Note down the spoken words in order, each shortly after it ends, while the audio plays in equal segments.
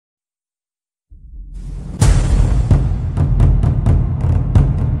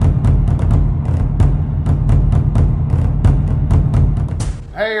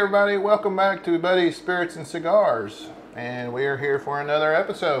everybody, welcome back to Buddy's Spirits and Cigars, and we are here for another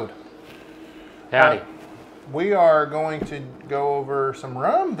episode. Howdy. We are going to go over some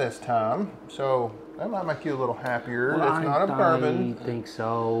rum this time, so that might make you a little happier. Well, it's not a bourbon. I think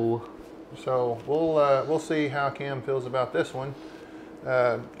so. So we'll see how Kim feels about this one.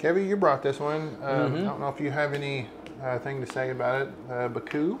 Kevin, you brought this one. I don't know if you have any thing to say about it.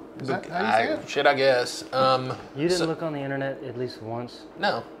 Bacoo? Is that how you say it? Shit, I guess. You didn't look on the internet at least once?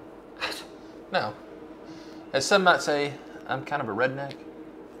 No. No. As some might say, I'm kind of a redneck.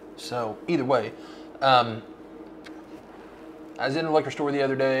 So, either way. I was in a liquor store the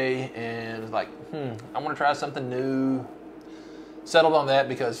other day and was like, I want to try something new. Settled on that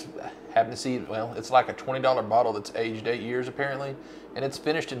because I happened to see, well, it's like a $20 bottle that's aged 8 years apparently. And it's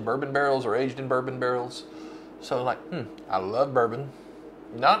finished in bourbon barrels or aged in bourbon barrels. So like, I love bourbon.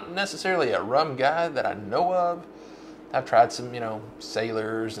 Not necessarily a rum guy that I know of. I've tried some,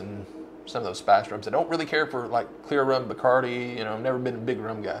 Sailors and some of those spice rums. I don't really care for like clear rum, Bacardi. I've never been a big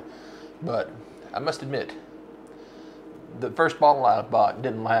rum guy. But I must admit, the first bottle I bought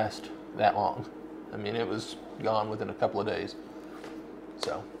didn't last that long. I mean, it was gone within a couple of days.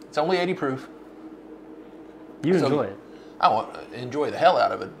 So it's only 80 proof. You enjoy it? I want to enjoy the hell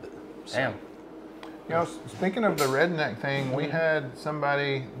out of it. So. Damn. Speaking of the redneck thing, we had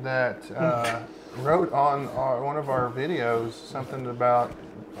somebody that wrote on one of our videos something about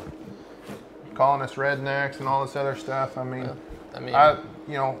calling us rednecks and all this other stuff. I don't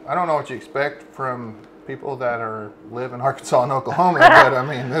know what you expect from people that live in Arkansas and Oklahoma, but I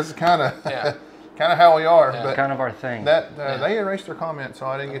mean, this is kind of how we are. Yeah, but kind of our thing. They erased their comment, so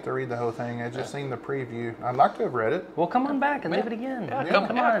I didn't get to read the whole thing. I just seen the preview. I'd like to have read it. Well, come on back and leave it again. Yeah,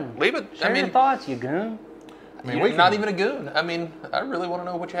 come on. Leave it. Share your thoughts, you goon. You're not even a goon. I mean, I really want to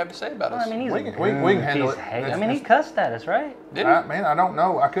know what you have to say about us. I mean, he's we can handle it. He cussed at us, right? Did he? Man, I don't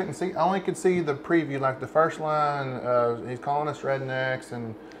know. I couldn't see. I only could see the preview, like the first line. He's calling us rednecks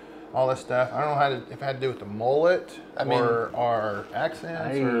and all this stuff. I don't know if it had to do with the mullet or our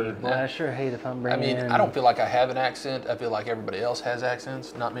accents. I sure hate if I'm bringing in... I don't feel like I have an accent. I feel like everybody else has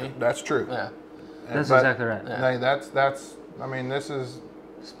accents, not me. That's true. Yeah. That's exactly right. Yeah. That's. I mean, this is.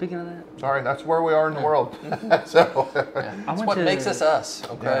 Speaking of that. Sorry, that's where we are in the world. So. That's what makes us us.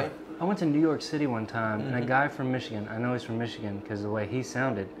 Okay. Yeah. I went to New York City one time, and a guy from Michigan. I know he's from Michigan because of the way he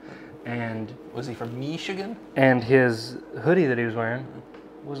sounded, and. Was he from Michigan? And his hoodie that he was wearing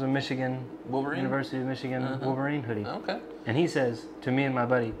was a Michigan Wolverine? University of Michigan Wolverine hoodie. Okay. And he says to me and my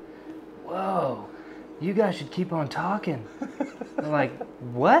buddy, "Whoa, you guys should keep on talking." I'm like,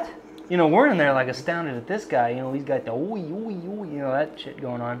 "What?" We're in there like astounded at this guy. He's got the ooey, ooey, ooey, that shit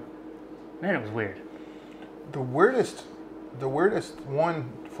going on. Man, it was weird. The weirdest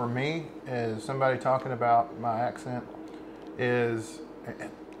one for me is somebody talking about my accent and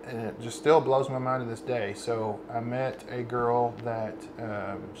it just still blows my mind to this day. So I met a girl that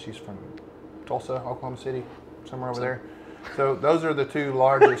she's from Tulsa, Oklahoma City, somewhere over there. So those are the two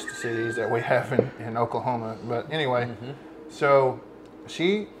largest cities that we have in Oklahoma. But anyway, so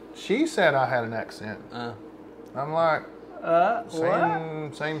she said I had an accent. I'm like,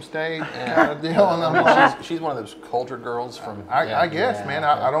 same state kind of deal. And I'm like, she's one of those culture girls from. I guess, man.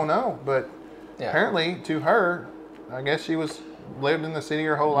 I don't know, but apparently to her, I guess she lived in the city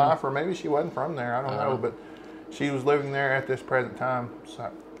her whole life, or maybe she wasn't from there. I don't know, but she was living there at this present time. So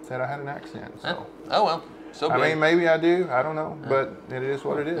I said I had an accent. So. Oh well. So good. I mean, maybe I do. I don't know, but it is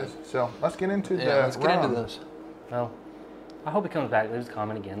what it is. So let's get into let's get into this. Well, I hope he comes back, leaves a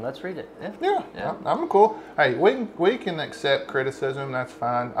comment again. Let's read it. Yeah. I'm cool. Hey, we can accept criticism. That's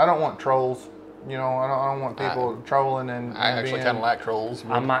fine. I don't want trolls. I don't want people trolling and. I actually kind of like trolls.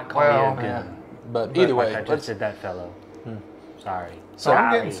 I might call you a goon. But either way, I just did that fellow. Sorry. So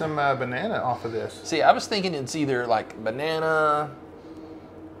I'm getting some banana off of this. See, I was thinking it's either like banana,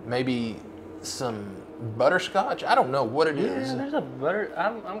 maybe some butterscotch. I don't know what it is. Yeah, there's a butter.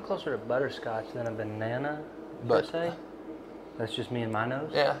 I'm closer to butterscotch than a banana, per se. That's just me and my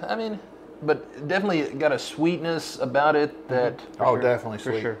nose. Yeah, I mean, but definitely got a sweetness about it that. Definitely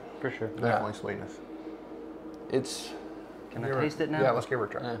sweet. For sure. Definitely sweetness. It's. Can I taste it now? Yeah, let's give her a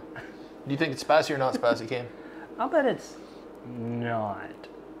try. Yeah. Do you think it's spicy or not spicy, Cam? I'll bet it's not.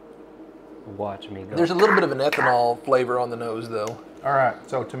 Watch me go. There's a little bit of an ethanol flavor on the nose, though. All right,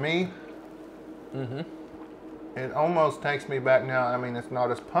 so to me, it almost takes me back now. I mean, it's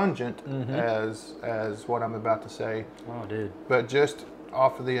not as pungent as what I'm about to say. Oh, dude. But just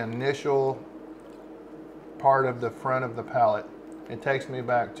off of the initial part of the front of the palate, it takes me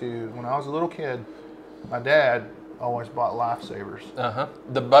back to when I was a little kid. My dad always bought Lifesavers.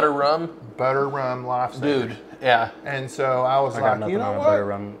 The butter rum, Butter rum Lifesavers. dude. Yeah. And so I was I got like, nothing you know on a what? butter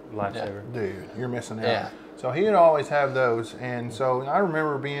rum lifesaver. Dude, you're missing out. Yeah. So he'd always have those. And so I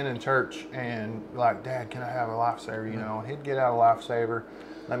remember being in church and like, Dad, can I have a Lifesaver? You know, and he'd get out a Lifesaver,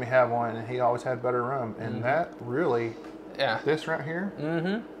 let me have one. And he always had butter rum. And that really, this right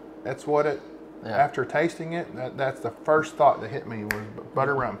here, that's what it, after tasting it, that's the first thought that hit me was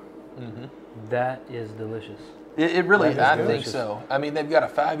butter rum. That is delicious. It really is. I think delicious. so. I mean, they've got a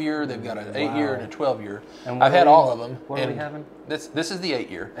 5-year, they've got an 8-year, and a 12-year. And I've had all of them. What are we having? This is the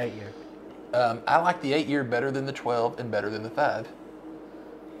 8-year. 8-year. I like the 8-year better than the 12 and better than the 5.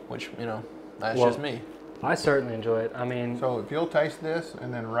 Which, you know, that's just me. I certainly enjoy it. I mean, So if you'll taste this,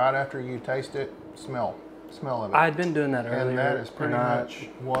 and then right after you taste it, smell of it. I'd been doing that earlier. and that is pretty and much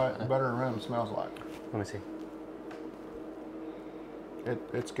what butter rum smells like. Let me see.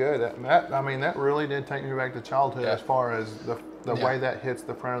 It's good. I mean, that really did take me back to childhood as far as the way that hits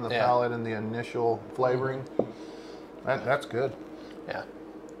the front of the palate and the initial flavoring. That's good. Yeah.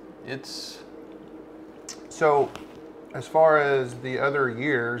 It's... So, as far as the other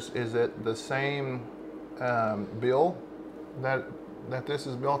years, is it the same bill that this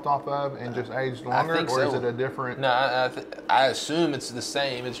is built off of and just aged longer, or is it a different? No, I assume it's the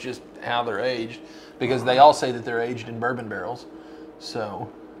same. It's just how they're aged, because they all say that they're aged in bourbon barrels.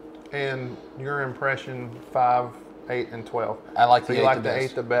 So. And your impression, 5, 8, and 12. I like So the you 8 like the the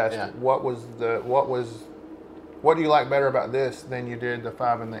best. 8 the best. Yeah. What do you like better about this than you did the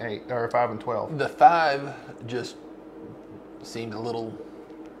 5 and the 8, or 5 and 12? The 5 just seemed a little.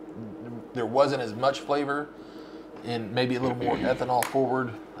 There wasn't as much flavor, and maybe a little more ethanol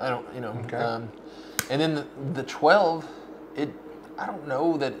forward. I don't, you know. Okay. And then the 12, I don't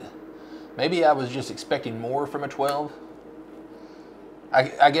know that. Maybe I was just expecting more from a 12.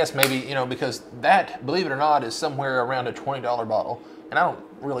 I guess maybe, you know, because that, believe it or not, is somewhere around a $20 bottle. And I don't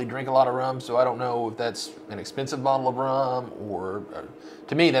really drink a lot of rum, so I don't know if that's an expensive bottle of rum or,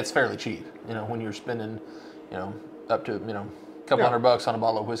 to me, that's fairly cheap. You know, when you're spending, you know, up to, you know, a couple $100 on a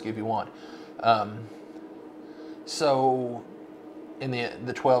bottle of whiskey if you want. So in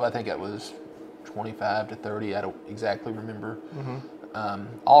the 12, I think it was 25 to 30. I don't exactly remember.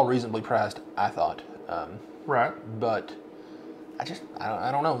 All reasonably priced, I thought. Right. But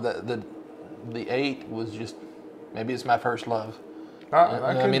I don't know. The 8 was just, maybe it's my first love.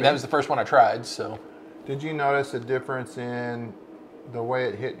 I mean, that was the first one I tried. So. Did you notice a difference in the way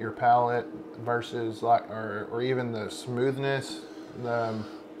it hit your palate versus like, or even the smoothness?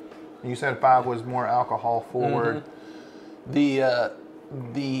 You said 5 was more alcohol forward. I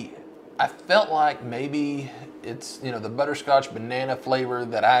felt like maybe it's, you know, the butterscotch banana flavor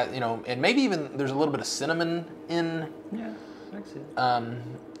that you know, and maybe even there's a little bit of cinnamon in. Yeah, I see.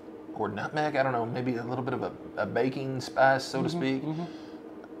 Or nutmeg, I don't know, maybe a little bit of a baking spice, so to speak.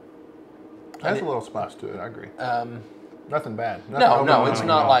 Has a little spice to it, I agree. Nothing bad. No, it's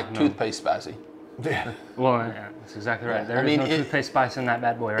not like toothpaste spicy. Yeah. Well, yeah, that's exactly right. Yeah. There's no toothpaste spice in that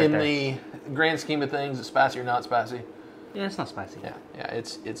bad boy right in there. the grand scheme of things, it's spicy or not spicy. Yeah, it's not spicy. Yeah,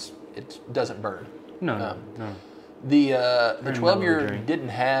 it doesn't burn. No. The Very 12-year mellow drink. didn't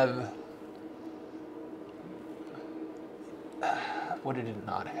have. What did it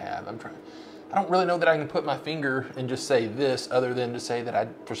not have? I don't really know that I can put my finger and just say this, other than to say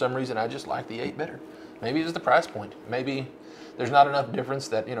that for some reason I just like the 8 better. Maybe it's the price point. Maybe there's not enough difference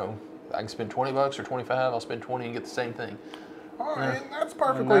that, you know, I can spend $20 or 25. I'll spend 20 and get the same thing. Oh, and that's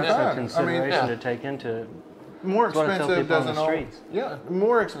perfectly And that's a fine. consideration to take into it. More That's what I tell expensive people on the doesn't always. streets. Yeah,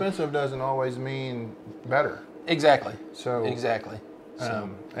 more expensive doesn't always mean better. Exactly. So exactly.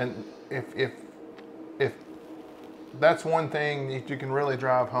 and if that's one thing that you can really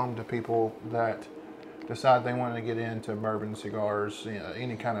drive home to people that decide they want to get into bourbon, cigars, you know,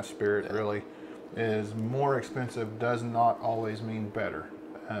 any kind of spirit, really, is more expensive does not always mean better.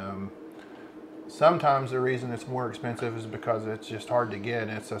 Sometimes the reason it's more expensive is because it's just hard to get.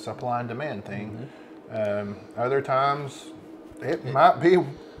 It's a supply and demand thing. Other times it might be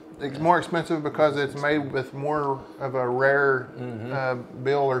more expensive because it's made with more of a rare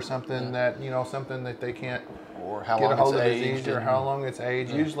bill or something that, you know, something that they can't or how get a long hold it's of aged, or how long it's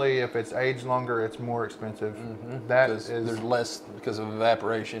aged. Usually if it's aged longer, it's more expensive. There's less because of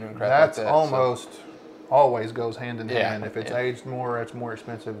evaporation and crap that's like that. almost always goes hand in Yeah, hand. If it's aged more, it's more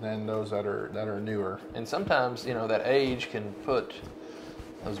expensive than those that are newer. And sometimes, you know, that age can put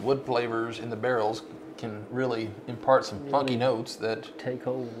those wood flavors in the barrels, can really impart some funky notes that take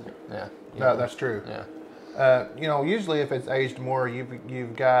hold. Yeah. No, that's true. Yeah. You know, usually if it's aged more,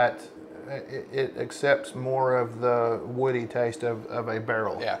 you've got it accepts more of the woody taste of a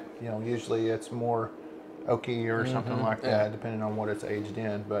barrel. Yeah. You know, usually it's more oaky or something like that, depending on what it's aged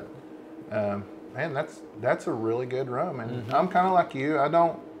in. But man, that's a really good rum, and I'm kind of like you. I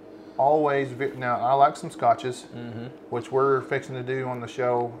don't always now. I like some scotches, which we're fixing to do on the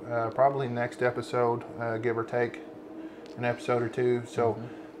show, probably next episode, give or take an episode or two. So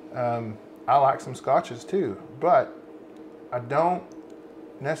I like some scotches too, but I don't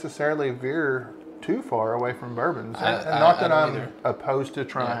necessarily veer too far away from bourbons. Not that I'm opposed to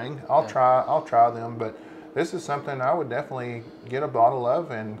trying. I'll try them, but this is something I would definitely get a bottle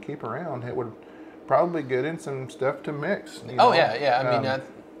of and keep around. It would probably be good in some stuff to mix. You know? I mean,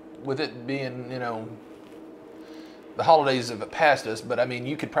 with it being, the holidays have passed us, but I mean,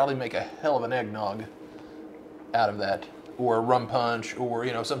 you could probably make a hell of an eggnog out of that, or a rum punch,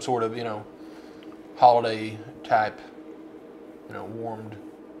 or some sort of holiday type warmed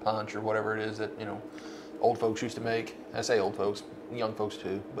punch or whatever it is that old folks used to make. I say old folks, young folks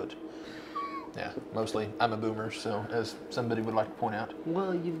too, but yeah, mostly I'm a boomer, so as somebody would like to point out.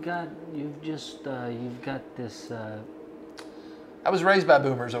 Well, you've got this. I was raised by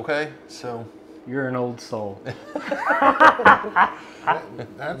boomers, okay? So You're an old soul.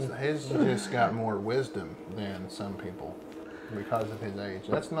 He's just got more wisdom than some people because of his age.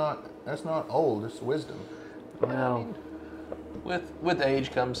 That's not old. It's wisdom. Well, with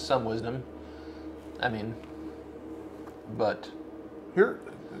age comes some wisdom. I mean, but you're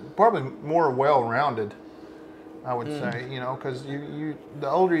probably more well-rounded, I would say. You know, because you the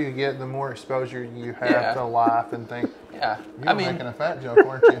older you get, the more exposure you have to life and things. Yeah, You were making a fat joke,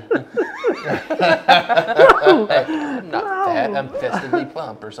 weren't you? I'm not fat. I'm festively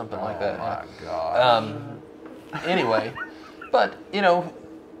plump or something like that. Oh my God. Anyway, but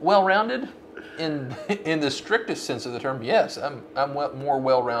well-rounded in the strictest sense of the term. Yes, I'm more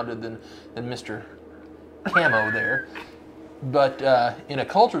well-rounded than Mr. Camo there. But in a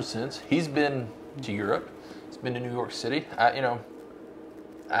cultural sense, he's been to Europe. He's been to New York City.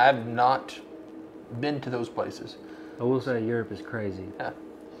 I've not been to those places. I will say Europe is crazy. Yeah.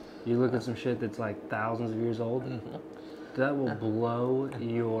 You look at some shit that's like thousands of years old, that will blow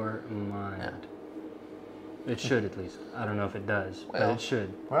your mind. Yeah. It should, at least. I don't know if it does, but it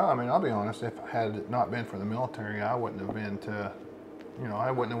should. Well, I mean, I'll be honest. If had it not been for the military, I wouldn't have been to,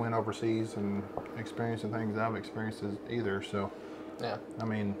 I wouldn't have went overseas and experienced the things I've experienced either. So, yeah. I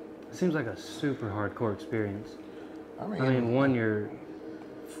mean, it seems like a super hardcore experience. I mean, one, you're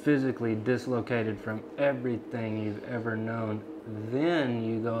physically dislocated from everything you've ever known. Then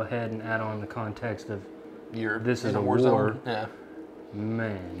you go ahead and add on the context of this is a war. Zone. Yeah.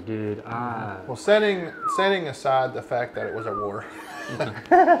 Man, dude, well, setting aside the fact that it was a war,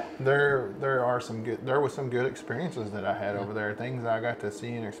 there was some good experiences that I had over there. Things I got to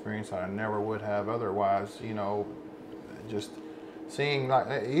see and experience that I never would have otherwise. Just seeing,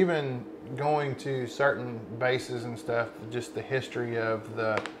 like, even going to certain bases and stuff, just the history of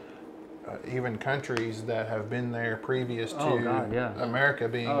the even countries that have been there previous to America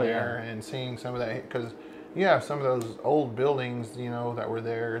being there, and seeing some of that, because you have some of those old buildings, that were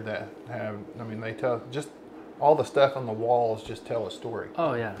there that have, they tell, just all the stuff on the walls just tell a story.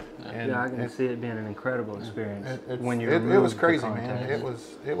 Oh yeah, and I can see it being an incredible experience it was crazy, man. It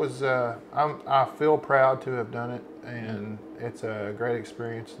was. I feel proud to have done it, and it's a great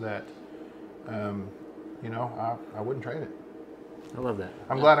experience that, I wouldn't trade it. I love that.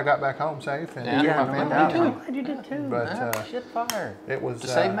 I'm glad I got back home safe and get my family out. I'm glad you did too. But shit fire. It was to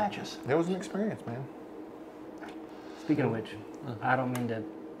save matches. It was an experience, man. Speaking of which, I don't mean to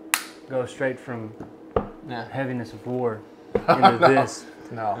go straight from heaviness of war into this.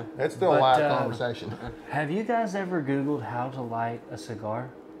 No, it's still a live conversation. Have you guys ever Googled how to light a cigar?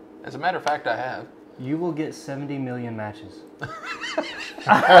 As a matter of fact, I have. You will get 70 million matches.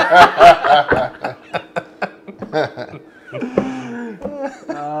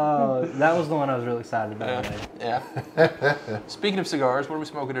 That was the one I was really excited about. Yeah. Speaking of cigars, what are we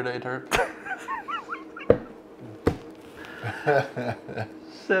smoking today, Turp?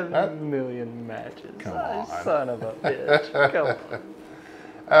 7 million matches. Come on. Son of a bitch. Come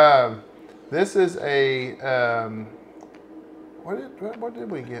on. This is a what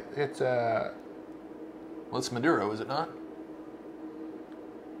did we get? It's well, it's Maduro, is it not?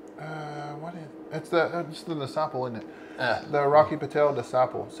 It's the Disciple, isn't it? The Rocky Patel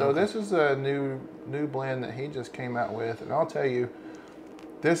Disciple. So this is a new blend that he just came out with, and I'll tell you,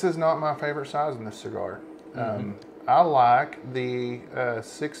 this is not my favorite size in this cigar. I like the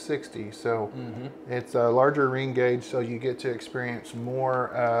 660, so it's a larger ring gauge, so you get to experience more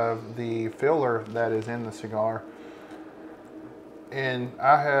of the filler that is in the cigar. And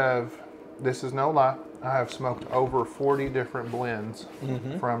this is no lie, I have smoked over 40 different blends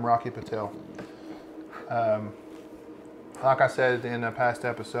from Rocky Patel. like I said in a past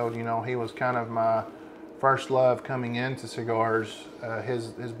episode, you know, he was kind of my first love coming into cigars.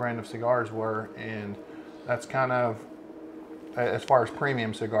 His brand of cigars were, and that's kind of as far as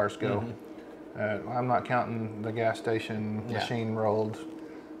premium cigars go. I'm not counting the gas station machine rolled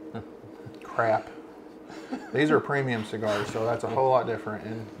crap. These are premium cigars, so that's a whole lot different,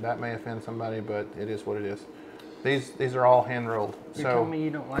 and that may offend somebody, but it is what it is. These are all hand rolled. You're telling me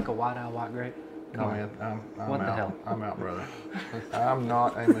you don't like a white owl, white grape? Come on, man, I'm What out. the hell? I'm out, brother. I'm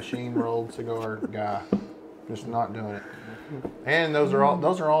not a machine rolled cigar guy. Just not doing it. And those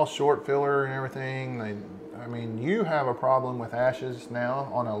are all short filler and everything. I mean, you have a problem with ashes now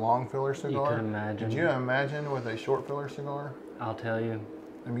on a long filler cigar. You could imagine. Could you imagine with a short filler cigar? I'll tell you.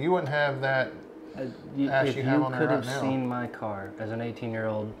 I mean, you wouldn't have that ash If you have on you there could right have now. seen my car as an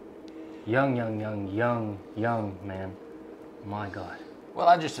 18-year-old, young man, my God. Well,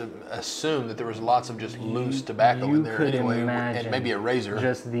 I just assumed that there was lots of just loose tobacco you in there could anyway, imagine and maybe a razor.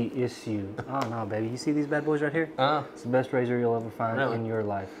 Just the issue. Oh no, baby! You see these bad boys right here? It's the best razor you'll ever find Really? in your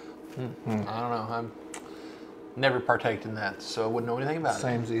life. I don't know. I've never partaked in that, so I wouldn't know anything about it.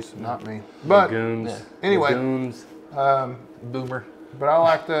 Samesies, not me. But Lagoons. anyway, Lagoons. Boomer. but I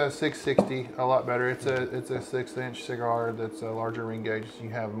like the 660 a lot better. It's a 6-inch cigar that's a larger ring gauge. You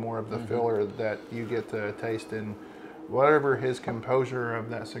have more of the filler that you get to taste in. Whatever his composure of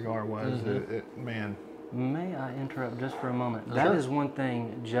that cigar was, man. May I interrupt just for a moment? That is one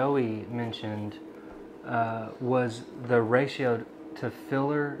thing Joey mentioned was the ratio to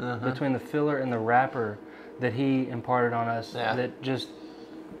filler between the filler and the wrapper that he imparted on us. Yeah. That just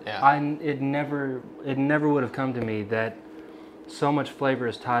Yeah. it never would have come to me that so much flavor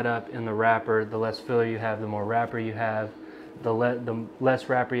is tied up in the wrapper. The less filler you have, the more wrapper you have. The less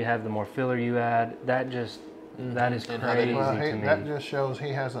wrapper you have, the more filler you add. That just that is And crazy how Well, to me. that just shows he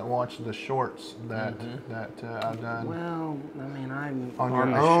hasn't watched the shorts that I've done. Well, I mean, I'm on on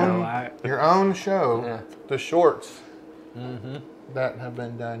your the own, show. your own show, Yeah. the shorts that have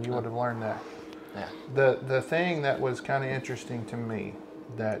been done, you would have learned that. Yeah. The thing that was kind of interesting to me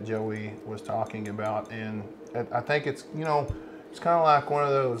that Joey was talking about, and I think it's, you know, it's kind of like one of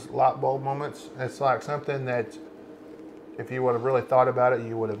those light bulb moments. It's like something that if you would have really thought about it,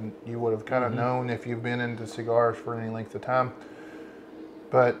 you would have kind of known if you've been into cigars for any length of time.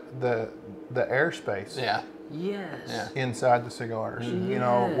 But the airspace. Yeah. Yes. Yeah. Inside the cigars, you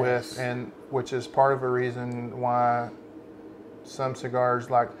know, which is part of a reason why some cigars,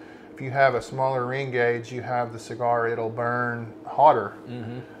 like if you have a smaller ring gauge, you have the cigar, it'll burn hotter.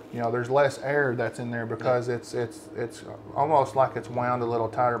 You know, there's less air that's in there because it's almost like it's wound a little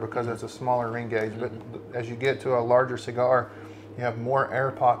tighter because it's a smaller ring gauge. But as you get to a larger cigar, you have more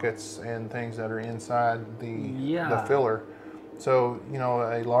air pockets and things that are inside the filler. So, you know,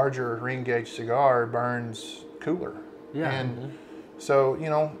 a larger ring gauge cigar burns cooler. Yeah. And so, you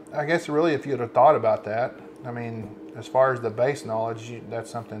know, I guess really if you'd have thought about that, I mean, as far as the base knowledge, that's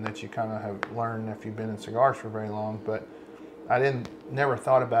something that you kind of have learned if you've been in cigars for very long. But I never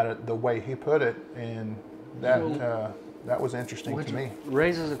thought about it the way he put it, and that was interesting to me.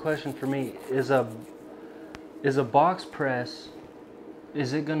 Raises a question for me: is a box press?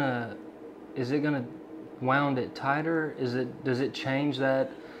 Is it gonna wound it tighter? Does it change that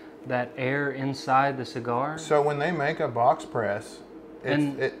air inside the cigar? So when they make a box press,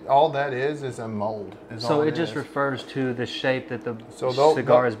 all that is a mold. So it just refers to the shape that the So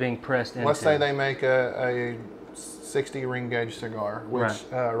cigar is being pressed into. Let's say they make a 60 ring gauge cigar, which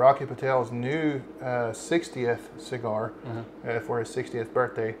Rocky Patel's new 60th cigar for his 60th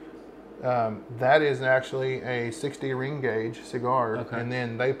birthday. That is actually a 60 ring gauge cigar, and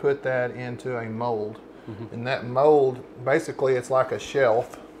then they put that into a mold. And that mold, basically, it's like a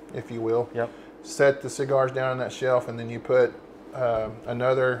shelf, if you will. Yep. Set the cigars down on that shelf, and then you put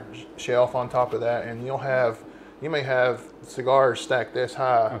another shelf on top of that, and you may have cigars stacked this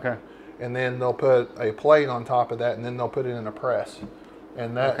high. Okay. And then they'll put a plate on top of that, and then they'll put it in a press.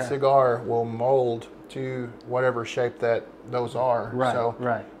 And that cigar will mold to whatever shape that those are. Right, so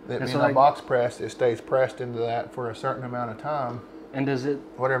right. That means so a box press, it stays pressed into that for a certain amount of time, And does it?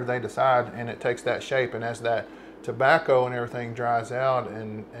 whatever they decide, and it takes that shape. And as that tobacco and everything dries out,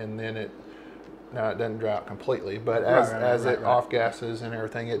 and then it doesn't dry out completely, but as it off gases and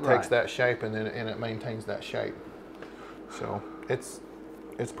everything, it takes that shape, and then it maintains that shape. So it's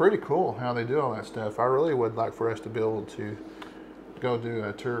pretty cool how they do all that stuff. I really would like for us to be able to go do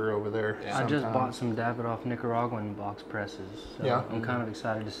a tour over there. I just bought some Davidoff Nicaraguan box presses. So I'm kind of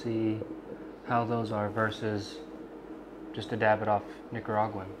excited to see how those are versus just a Davidoff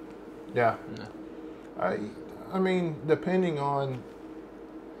Nicaraguan. Yeah. I mean, depending on,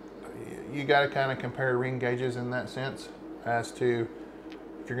 you got to kind of compare ring gauges in that sense as to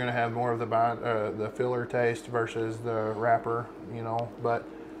if you're going to have more of the filler taste versus the wrapper, you know. But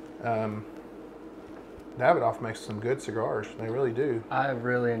Davidoff makes some good cigars. They really do. I've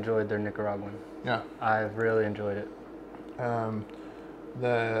really enjoyed their Nicaraguan. Yeah. I've really enjoyed it.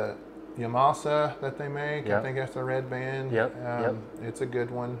 The Yamasa that they make, I think that's the red band. Yep. It's a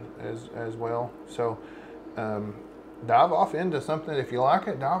good one as well. So dive off into something. If you like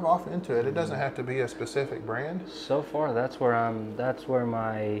it, dive off into it. It doesn't have to be a specific brand. So far, that's where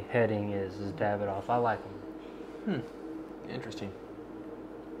my heading is Davidoff. I like them. Interesting.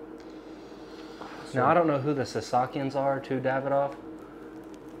 Now, I don't know who the Sasakians are to Davidoff.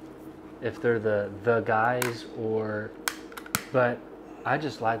 If they're the guys but I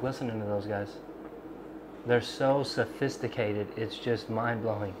just like listening to those guys. They're so sophisticated. It's just mind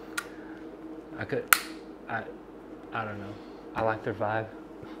blowing. I don't know. I like their vibe.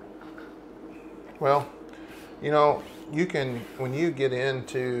 Well, you know, when you get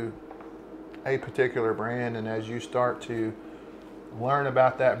into a particular brand, and as you start to learn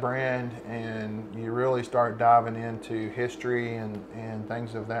about that brand and you really start diving into history and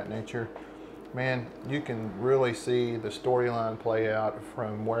things of that nature, man, you can really see the storyline play out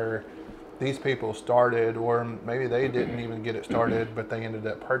from where these people started, or maybe they didn't even get it started, but they ended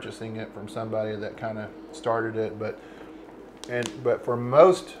up purchasing it from somebody that kind of started it. But for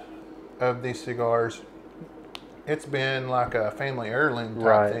most of these cigars, it's been like a family heirloom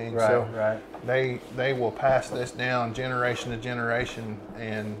type thing. So they will pass this down generation to generation,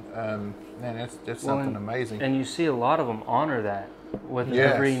 and it's something amazing. And you see a lot of them honor that with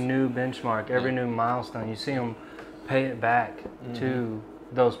every new benchmark, every new milestone. You see them pay it back to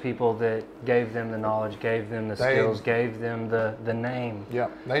those people that gave them the knowledge, gave them the skills, gave them the name. Yeah,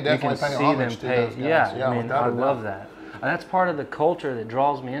 they definitely pay homage to those guys. Yeah, I mean, I love that. And that's part of the culture that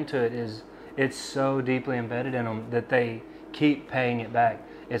draws me into it. Is it's so deeply embedded in them that they keep paying it back.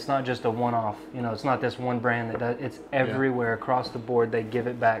 It's not just a one-off. You know, it's not this one brand that does. It's everywhere across the board. They give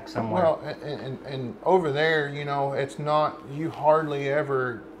it back somewhere. Well, and over there, you know, it's not. You hardly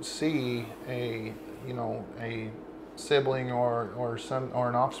ever see a sibling or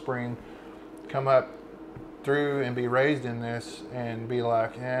an offspring come up through and be raised in this and be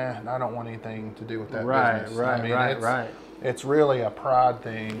like, I don't want anything to do with that business. Right. It's really a pride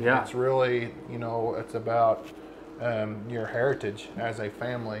thing. Yeah. It's really, it's about your heritage as a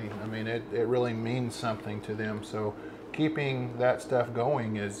family. I mean, it really means something to them. So keeping that stuff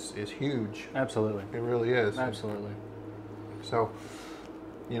going is huge. Absolutely. It really is. Absolutely. So,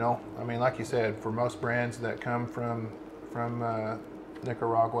 I mean, like you said, for most brands that come from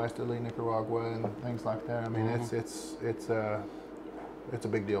Nicaragua, Italy, Nicaragua, and things like that, I mean, it's a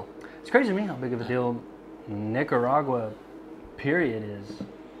big deal. It's crazy to me how big of a deal Nicaragua, period, is.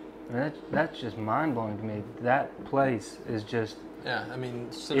 I mean, that's just mind blowing to me. That place is just. Yeah, I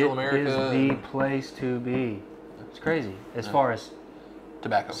mean, Central America is the place to be. It's crazy as far as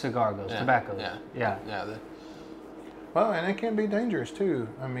tobacco, cigar goes. Yeah. Tobacco. Yeah. Well, and it can be dangerous too.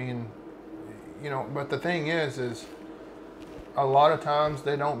 I mean, but the thing is a lot of times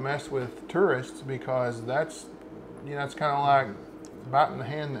they don't mess with tourists because that's, it's kind of like biting the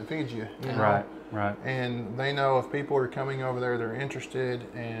hand that feeds you. You know? Right. And they know if people are coming over there, they're interested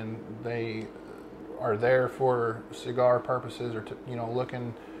and they are there for cigar purposes or,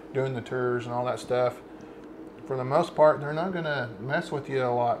 doing the tours and all that stuff. For the most part, they're not going to mess with you a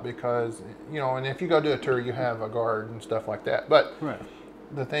lot because, and if you go do a tour, you have a guard and stuff like that. But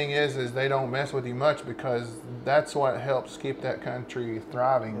the thing is they don't mess with you much because that's what helps keep that country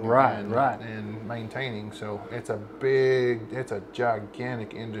thriving and maintaining. So it's a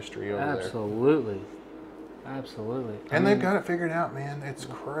gigantic industry over there. Absolutely. And they've got it figured out, man. It's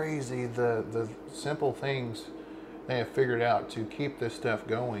crazy the simple things they have figured out to keep this stuff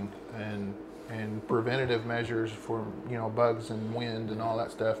going and preventative measures for bugs and wind and all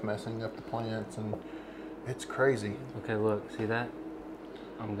that stuff messing up the plants, and it's crazy. Okay, look, see that?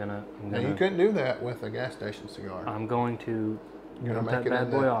 I'm gonna. Now you couldn't do that with a gas station cigar. I'm going to make that it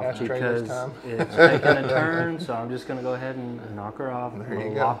bad boy off because it's taking a turn. So I'm just gonna go ahead and knock her off.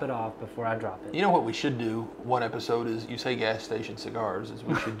 Lop it off before I drop it. You know what we should do? One episode is you say gas station cigars. Is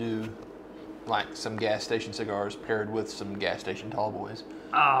we should do like some gas station cigars paired with some gas station tall boys.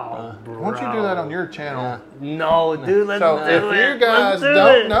 Oh, bro. Why don't you do that on your channel? Yeah. No, dude, let's do it. So if you guys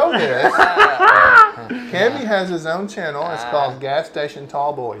don't know this, Kevin has his own channel. It's called Gas Station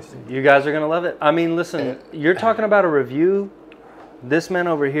Tall Boys. You guys are going to love it. I mean, listen, you're talking about a review. This man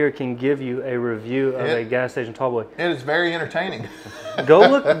over here can give you a review of a gas station tall boy. It is very entertaining. Go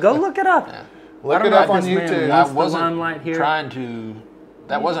look it up. Yeah. Look it up on YouTube. I wasn't trying to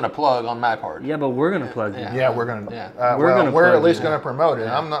That wasn't a plug on my part. Yeah, but we're gonna plug you. Yeah, we're gonna. Yeah. We're at least gonna promote it.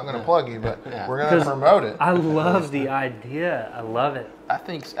 I'm not gonna plug you, but we're gonna promote it. I love the idea. I love it. I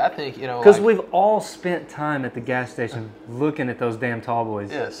think you know. Because like, we've all spent time at the gas station looking at those damn tall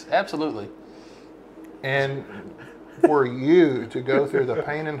boys. Yes, absolutely. And for you to go through the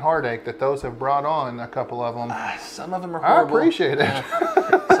pain and heartache that those have brought on, a couple of them. Some of them are I horrible. appreciate it.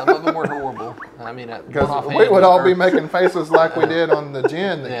 Some of them were horrible. I mean, Because we would all be making faces like we did on the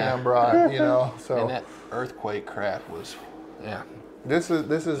gin that Cam brought, you know. So and that earthquake crap was, this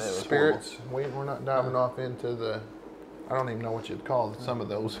is spirits. horrible. We're not diving off into the. I don't even know what you'd call some of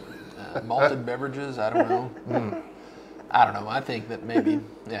those. Malted beverages. I don't know. I don't know. I think that maybe,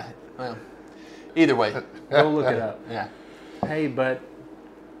 well, either way. Go look it up. Yeah. Hey, but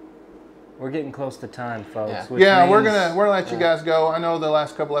we're getting close to time, folks. Yeah. which Yeah, we're means- gonna let you guys go. I know the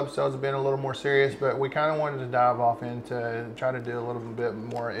last couple episodes have been a little more serious, but we kind of wanted to dive off into try to do a little bit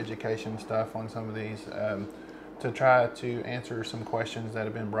more education stuff on some of these to try to answer some questions that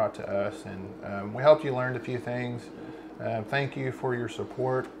have been brought to us, and we hope you learned a few things. Thank you for your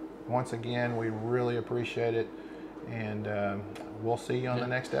support. Once again, we really appreciate it, and we'll see you on the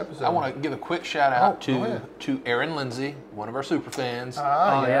next episode. I want to give a quick shout out go ahead. to Aaron Lindsay, one of our super fans. Oh,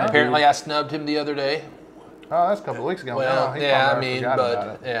 yeah. Apparently, I snubbed him the other day. Oh, that's a couple of weeks ago. Well, now. He yeah, I probably mean, forgot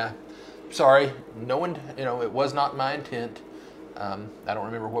about but it. yeah, sorry. No one, it was not my intent. I don't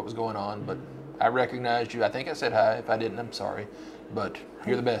remember what was going on, but I recognized you. I think I said hi. If I didn't, I'm sorry. But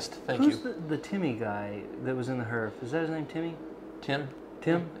you're the best. Thank Who's you. the Timmy guy that was in the HERF? Is that his name, Timmy? Tim?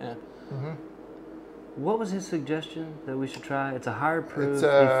 Tim? Yeah. What was his suggestion that we should try? It's a higher proof. It's, He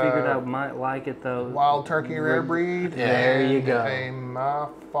figured I might like it though. Wild Turkey Rare Breed. Yeah. There you and go. My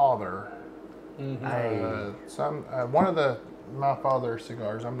Father. Aye. One of the My Father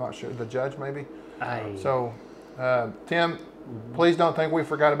cigars. I'm not sure. The Judge, maybe. Aye. So, Tim, please don't think we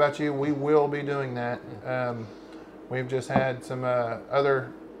forgot about you. We will be doing that. We've just had some other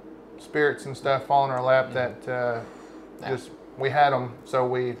spirits and stuff fall in our lap that we had them, so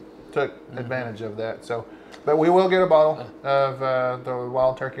we took advantage of that. So, but we will get a bottle of the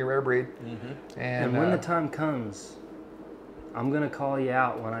Wild Turkey Rare Breed. And when the time comes, I'm gonna call you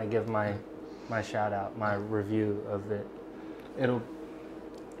out when I give my shout out, my review of it. It'll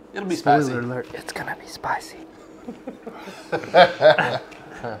be spicy. Spoiler alert, it's gonna be spicy.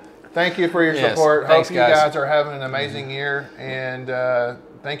 Thank you for your Yes, support. thanks, Hope you guys. guys are having an amazing year, and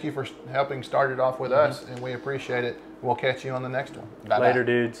thank you for helping start it off with us, and we appreciate it. We'll catch you on the next one. Bye-bye. Later,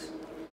 dudes.